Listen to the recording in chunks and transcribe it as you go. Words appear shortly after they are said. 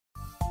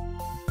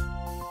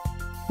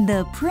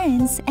The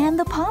Prince and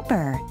the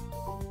Pauper.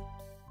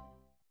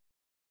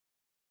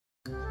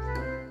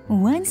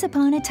 Once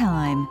upon a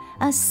time,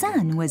 a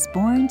son was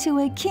born to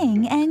a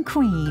king and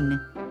queen.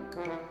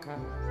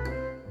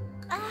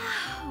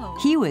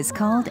 He was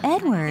called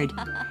Edward,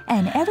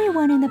 and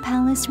everyone in the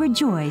palace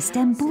rejoiced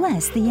and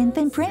blessed the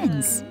infant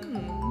prince.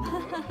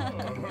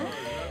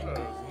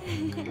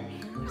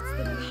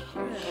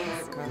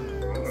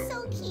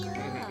 So cute.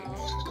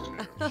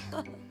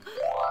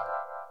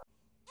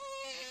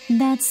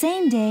 That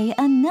same day,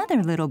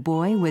 another little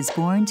boy was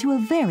born to a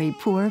very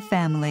poor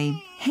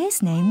family.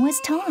 His name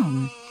was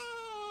Tom.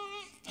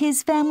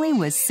 His family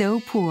was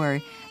so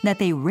poor that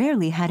they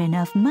rarely had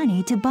enough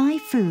money to buy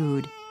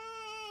food.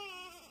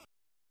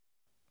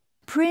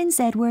 Prince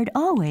Edward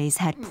always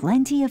had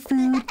plenty of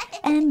food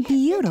and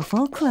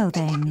beautiful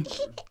clothing.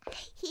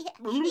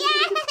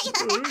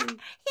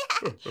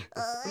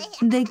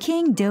 The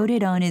king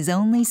doted on his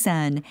only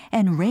son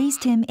and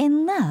raised him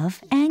in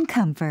love and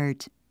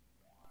comfort.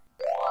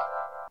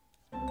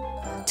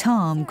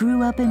 Tom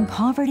grew up in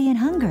poverty and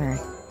hunger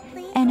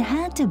and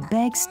had to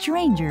beg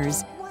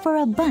strangers for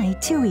a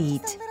bite to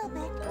eat.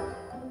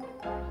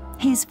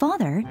 His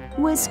father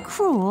was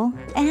cruel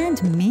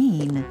and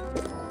mean.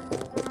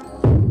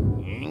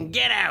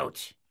 Get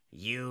out,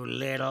 you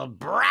little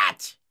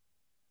brat!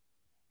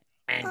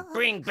 And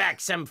bring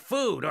back some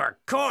food or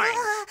coins!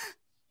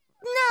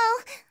 No,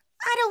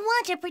 I don't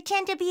want to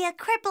pretend to be a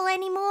cripple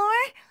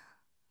anymore.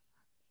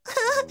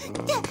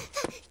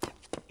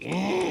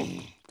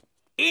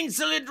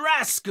 Insolent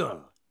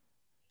rascal!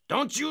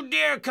 Don't you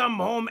dare come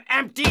home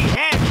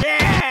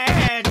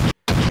empty-handed!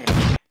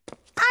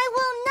 I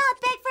will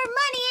not beg for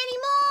money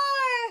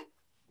anymore!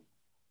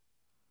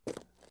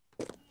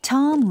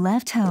 Tom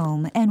left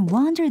home and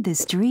wandered the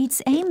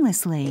streets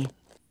aimlessly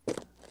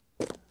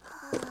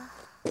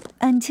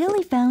until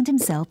he found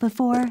himself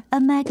before a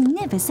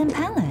magnificent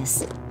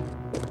palace.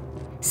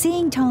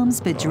 Seeing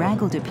Tom's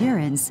bedraggled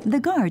appearance, the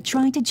guard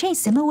tried to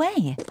chase him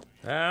away.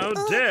 How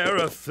dare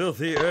a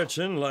filthy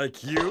urchin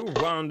like you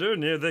wander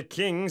near the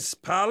king's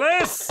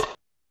palace?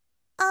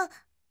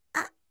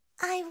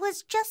 I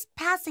was just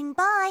passing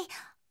by.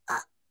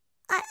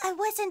 I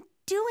wasn't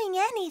doing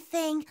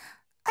anything.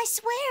 I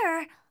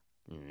swear.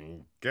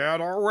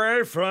 Get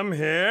away from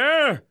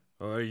here,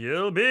 or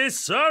you'll be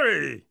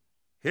sorry.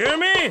 Hear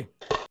me?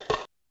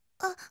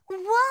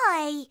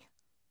 Why?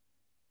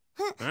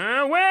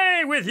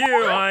 Away with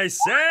you, I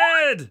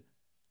said!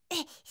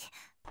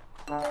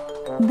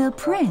 The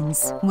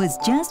prince was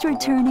just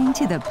returning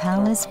to the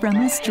palace from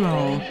a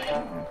stroll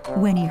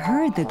when he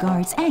heard the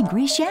guard's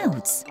angry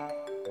shouts.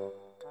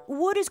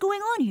 What is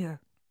going on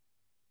here?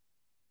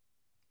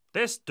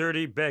 This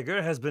dirty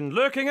beggar has been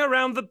lurking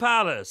around the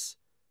palace,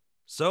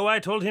 so I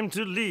told him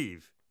to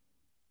leave.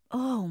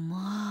 Oh,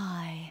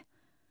 my.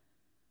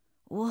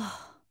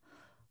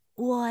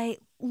 Why,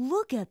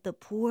 look at the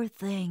poor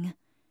thing.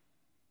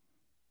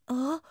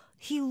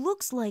 He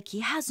looks like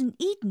he hasn't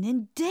eaten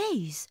in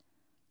days.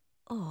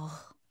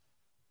 Oh.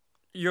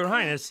 Your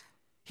Highness,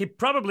 he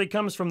probably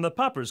comes from the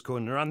paupers'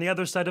 corner on the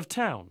other side of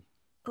town.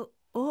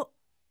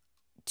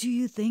 Do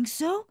you think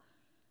so?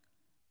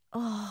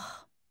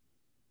 I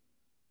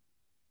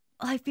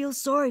feel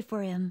sorry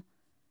for him.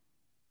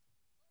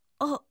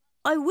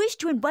 I wish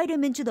to invite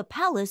him into the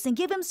palace and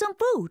give him some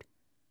food.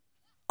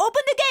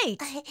 Open the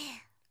gate!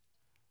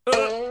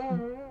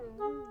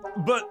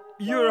 But,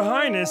 Your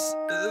Highness,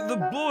 the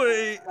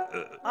boy...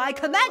 I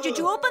command you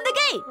to open the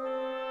gate!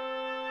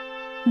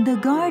 The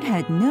guard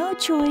had no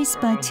choice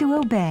but to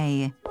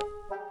obey.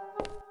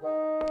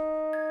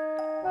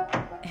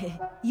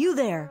 You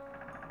there.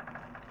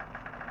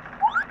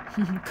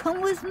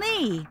 Come with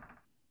me.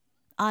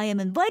 I am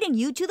inviting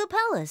you to the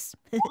palace.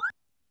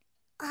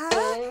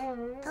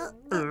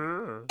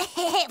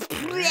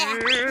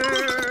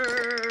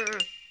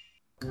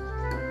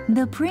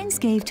 The prince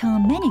gave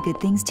Tom many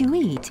good things to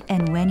eat,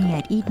 and when he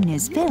had eaten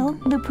his fill,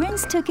 the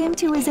prince took him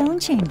to his own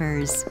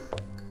chambers.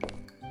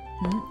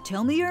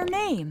 Tell me your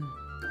name.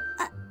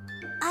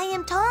 I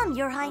am Tom,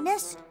 Your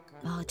Highness.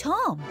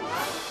 Tom,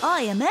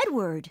 I am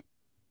Edward.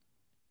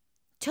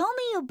 Tell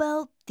me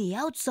about the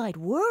outside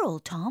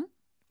world, Tom.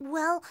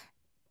 Well,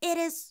 it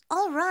is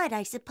all right,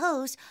 I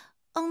suppose.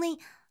 Only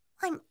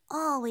I'm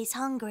always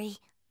hungry.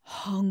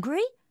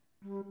 Hungry?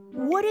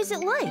 What is it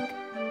like?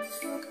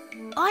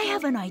 I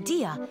have an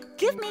idea.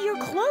 Give me your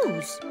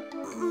clothes.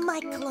 My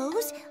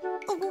clothes?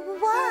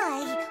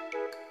 Why?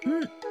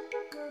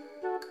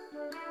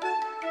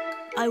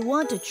 I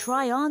want to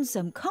try on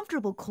some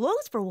comfortable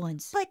clothes for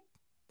once. But,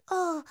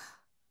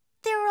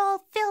 they're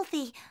all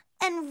filthy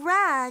and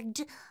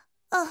ragged.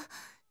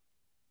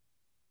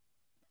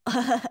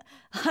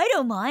 I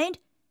don't mind.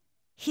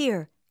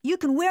 Here, you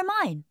can wear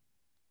mine.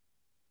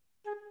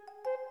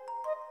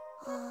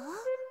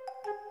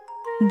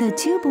 The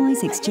two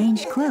boys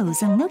exchanged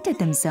clothes and looked at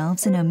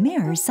themselves in a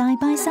mirror side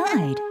by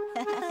side.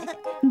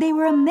 They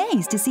were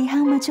amazed to see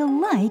how much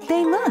alike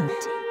they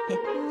looked.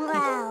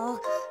 Wow.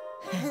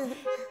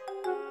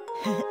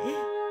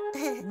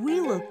 We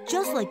look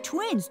just like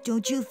twins,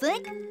 don't you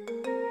think?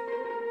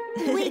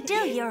 We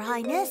do, Your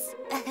Highness.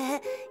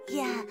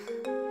 Yeah.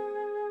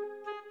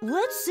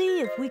 Let's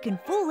see if we can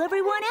fool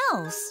everyone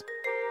else.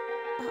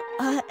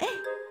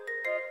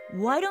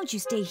 Why don't you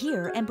stay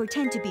here and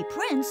pretend to be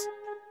Prince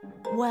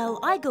while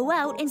I go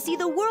out and see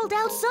the world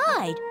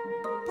outside?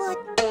 But,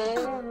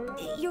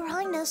 Your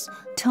Highness...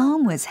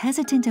 Tom was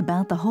hesitant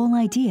about the whole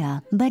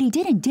idea, but he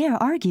didn't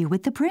dare argue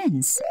with the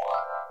prince.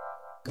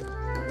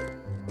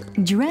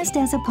 Dressed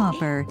as a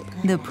pauper,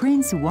 the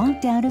prince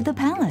walked out of the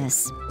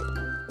palace.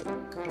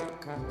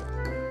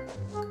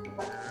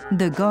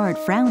 The guard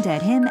frowned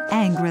at him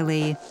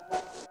angrily.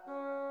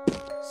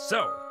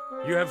 So,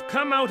 you have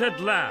come out at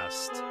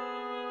last.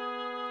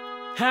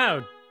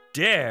 How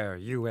dare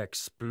you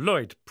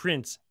exploit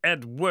Prince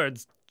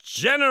Edward's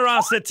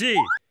generosity?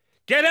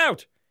 Get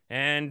out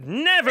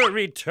and never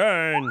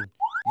return,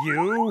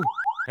 you!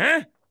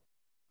 Huh?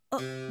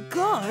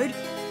 Guard,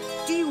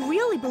 do you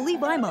really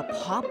believe I'm a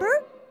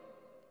pauper?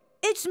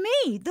 It's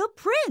me, the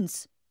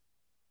prince.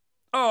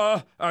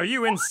 Are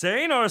you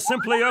insane or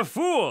simply a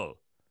fool?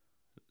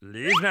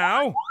 Leave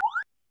now,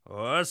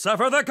 or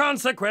suffer the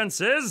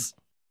consequences.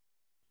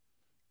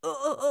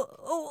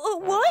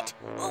 What?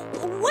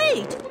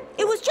 Wait!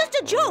 It was just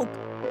a joke!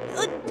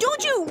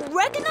 Don't you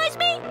recognize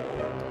me?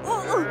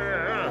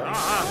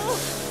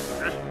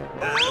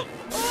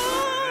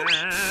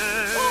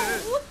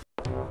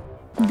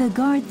 The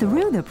guard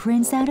threw the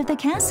prince out of the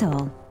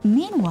castle.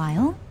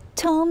 Meanwhile,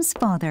 Tom's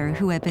father,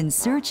 who had been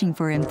searching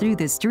for him through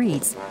the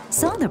streets,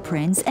 saw the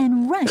prince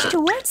and rushed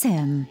towards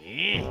him.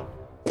 There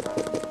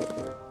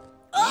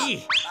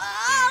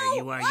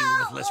you are, you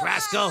worthless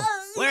rascal.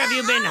 Where have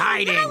you been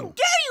hiding? How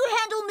dare you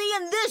handle me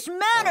in this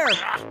manner?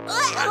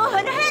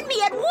 Unhand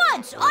me at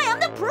once! I am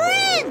the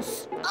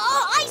prince!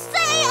 I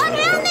say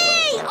unhand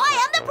me! I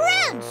am the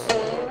prince!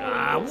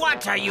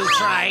 What are you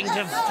trying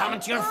to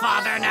taunt your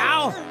father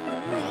now?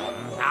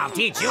 I'll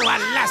teach you a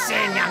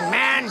lesson, young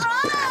man.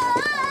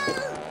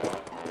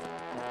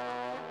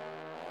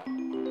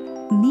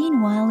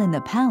 Meanwhile, in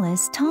the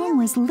palace, Tom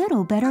was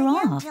little better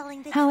off.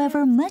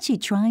 However much he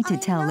tried to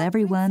tell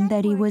everyone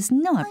that he was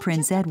not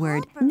Prince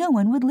Edward, no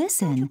one would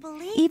listen.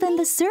 Even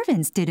the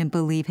servants didn't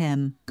believe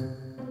him.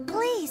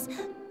 Please,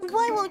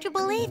 why won't you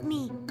believe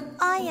me?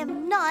 I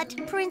am not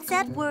Prince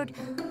Edward.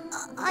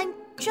 I'm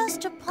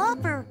just a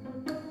pauper.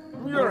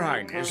 Your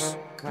Highness,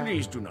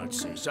 please do not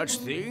say such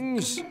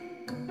things.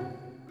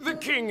 The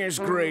king is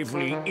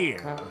gravely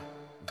ill.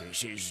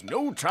 This is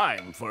no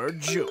time for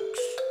jokes.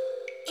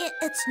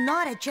 It's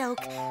not a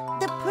joke.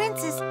 The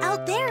prince is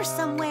out there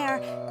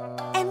somewhere,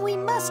 and we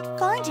must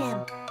find him.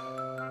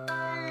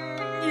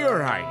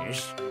 Your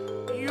Highness,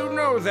 you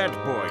know that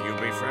boy you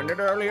befriended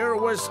earlier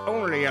was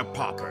only a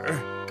pauper.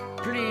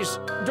 Please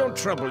don't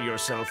trouble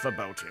yourself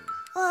about him.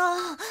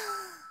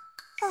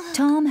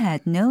 Tom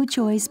had no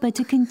choice but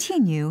to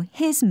continue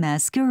his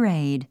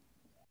masquerade.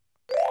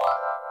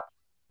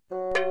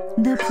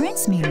 The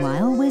prince,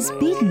 meanwhile, was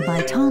beaten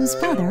by Tom's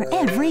father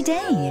every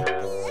day.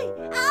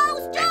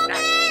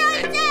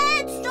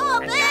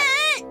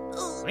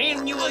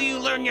 When will you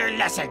learn your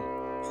lesson?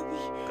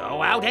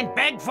 Go out and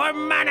beg for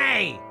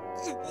money.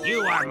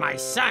 You are my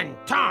son,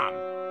 Tom,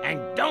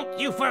 and don't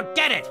you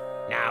forget it.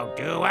 Now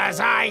do as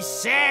I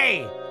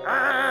say.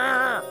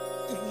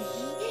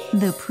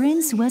 The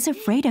prince was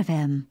afraid of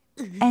him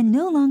and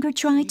no longer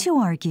tried to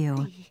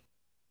argue.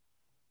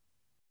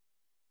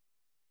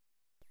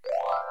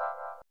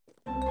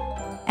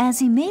 As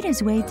he made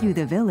his way through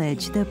the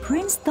village, the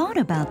prince thought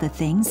about the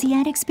things he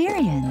had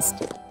experienced.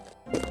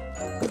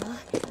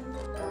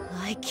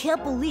 I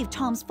can't believe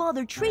Tom's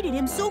father treated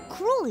him so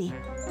cruelly.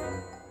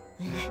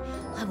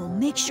 I will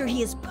make sure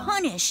he is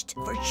punished,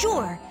 for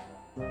sure.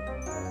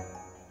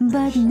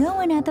 But no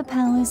one at the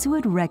palace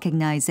would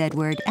recognize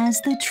Edward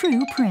as the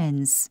true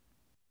prince.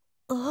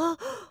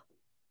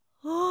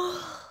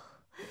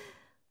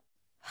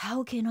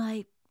 How can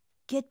I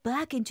get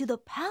back into the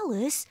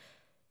palace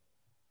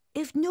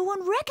if no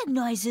one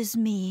recognizes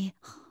me?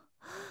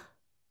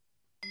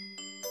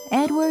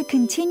 Edward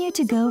continued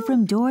to go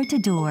from door to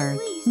door,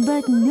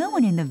 but no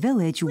one in the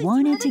village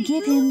wanted to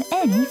give him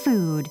any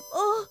food.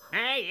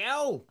 Hey,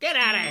 you! Get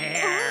out of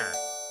here!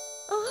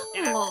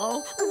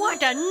 Oh,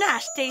 what a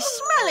nasty,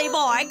 smelly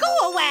boy!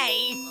 Go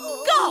away!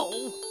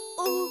 Go!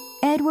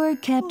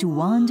 Edward kept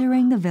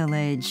wandering the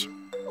village,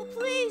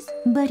 Please.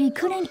 but he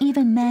couldn't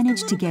even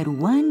manage to get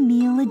one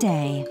meal a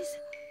day.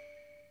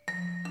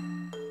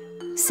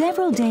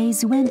 Several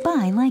days went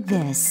by like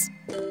this.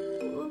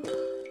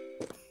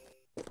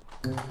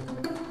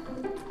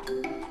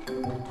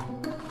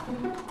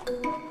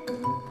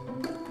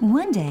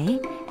 One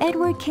day,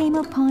 Edward came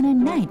upon a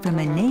knight from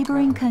a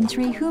neighboring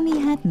country whom he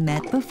had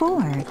met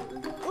before.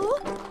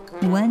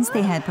 Once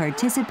they had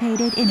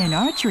participated in an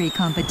archery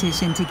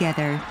competition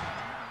together.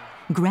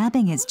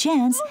 Grabbing his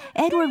chance,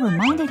 Edward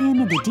reminded him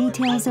of the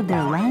details of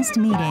their last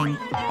meeting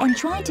and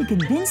tried to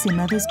convince him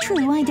of his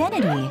true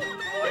identity.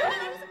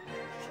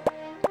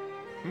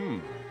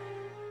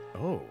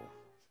 Oh.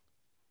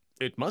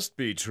 It must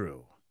be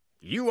true.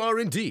 You are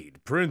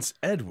indeed Prince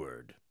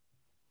Edward.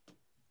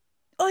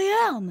 I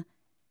am.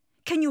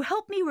 Can you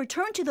help me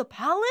return to the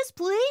palace,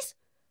 please?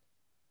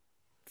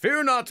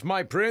 Fear not,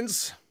 my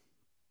prince.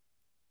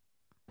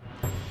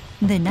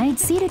 The knight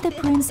seated the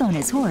prince on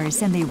his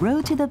horse and they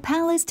rode to the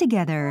palace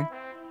together.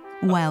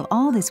 While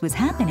all this was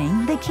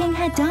happening, the king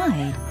had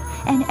died,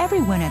 and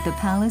everyone at the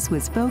palace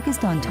was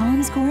focused on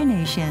Tom's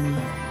coronation.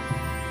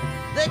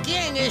 The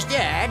king is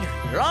dead.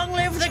 Long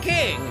live the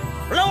king.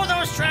 Blow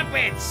those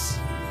trumpets.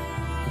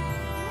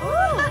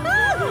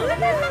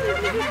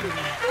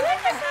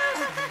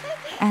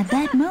 At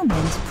that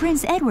moment,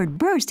 Prince Edward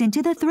burst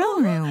into the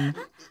throne room.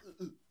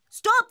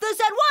 Stop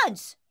this at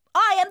once!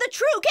 I am the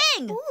true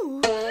king!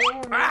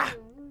 Ah!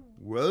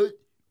 What?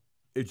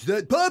 It's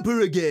that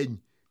pauper again.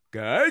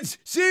 Guards,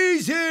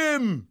 seize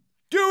him!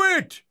 Do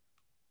it!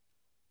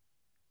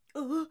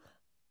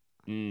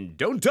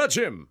 Don't touch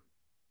him.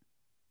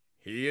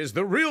 He is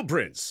the real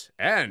prince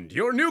and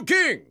your new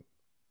king.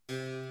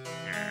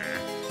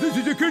 This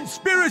is a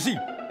conspiracy!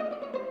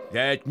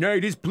 That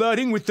knight is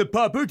plotting with the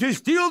pauper to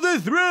steal the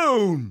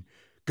throne!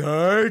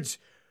 Guards,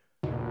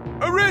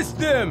 arrest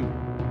them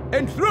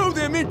and throw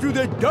them into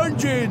the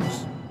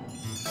dungeons!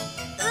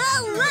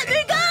 Let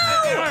me go!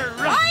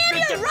 I am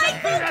your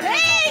rightful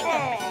king!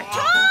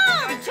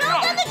 Tom!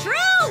 Tell them the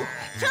truth!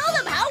 Tell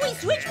them how we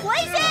switch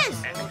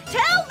places!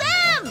 Tell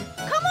them!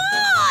 Come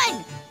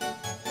on!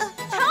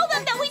 Tell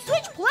them that we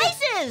switch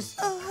places!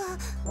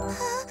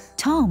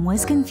 Tom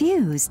was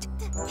confused.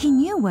 He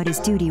knew what his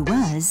duty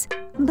was,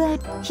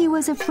 but he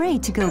was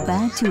afraid to go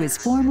back to his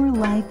former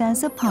life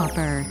as a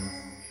pauper.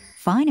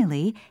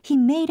 Finally, he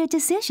made a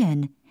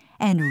decision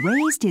and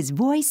raised his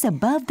voice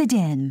above the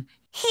din.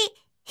 He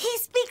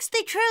speaks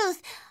the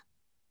truth.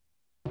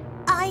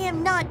 I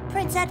am not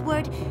Prince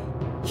Edward.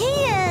 He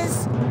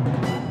is...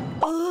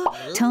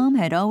 Tom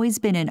had always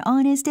been an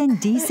honest and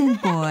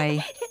decent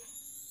boy.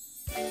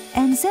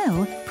 And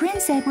so,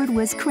 Prince Edward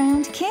was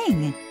crowned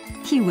king.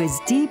 He was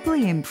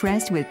deeply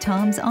impressed with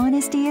Tom's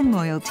honesty and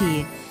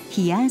loyalty.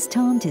 He asked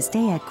Tom to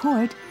stay at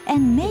court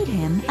and made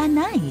him a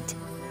knight.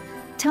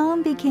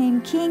 Tom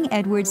became King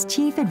Edward's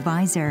chief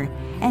advisor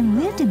and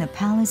lived in the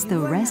palace the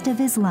rest of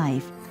his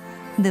life.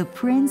 The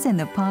prince and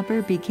the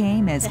pauper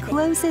became as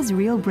close as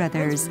real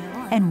brothers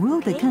and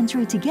ruled the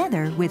country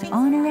together with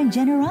honor and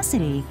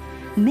generosity,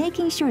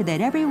 making sure that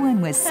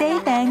everyone was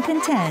safe and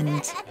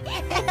content.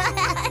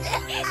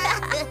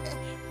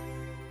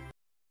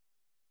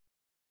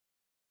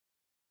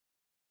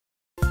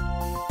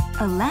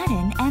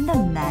 Aladdin and the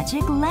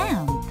Magic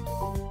Lamp.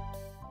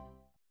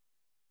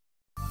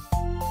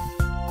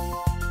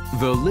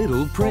 The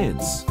Little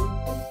Prince.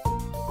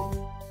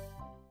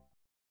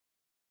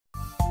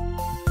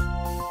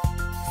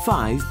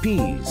 Five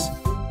peas.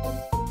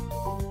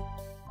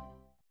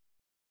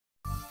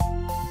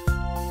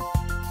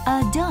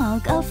 A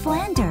dog of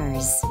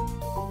Flanders.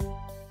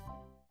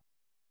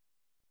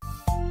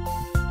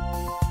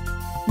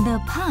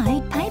 The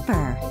Pied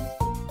Piper.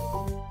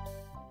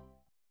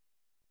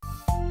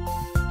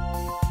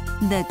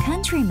 The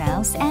Country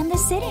Mouse and the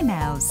City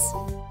Mouse.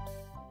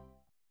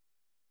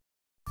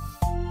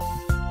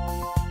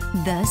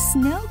 The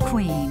Snow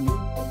Queen.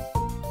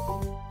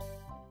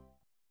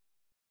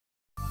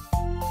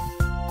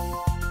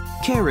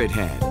 Carrot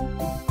Head.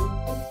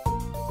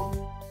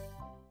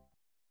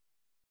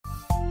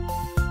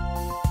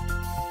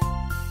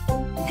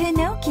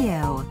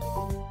 Pinocchio.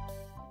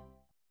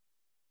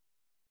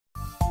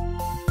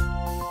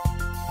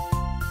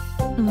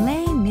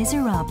 Les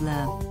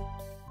Miserables.